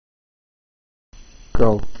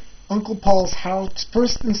Go. Uncle Paul's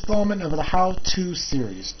first installment of the How-To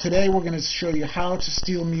series. Today we're going to show you how to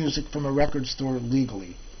steal music from a record store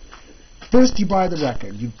legally. First, you buy the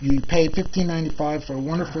record. You pay $15.95 for a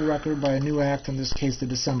wonderful record by a new act, in this case the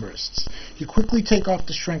Decemberists. You quickly take off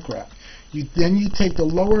the shrink wrap. Then you take the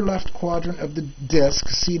lower left quadrant of the disc,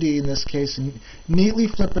 CD in this case, and neatly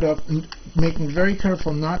flip it up, making very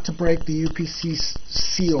careful not to break the UPC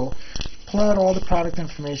seal. Pull out all the product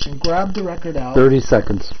information, grab the record out. 30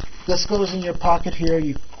 seconds. This goes in your pocket here.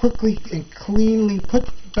 You quickly and cleanly put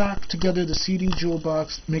back together the CD jewel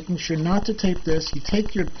box, making sure not to tape this. You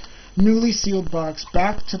take your newly sealed box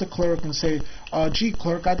back to the clerk and say, gee,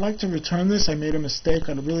 clerk, I'd like to return this. I made a mistake.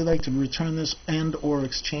 I'd really like to return this and or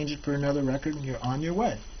exchange it for another record, and you're on your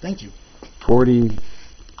way. Thank you. 40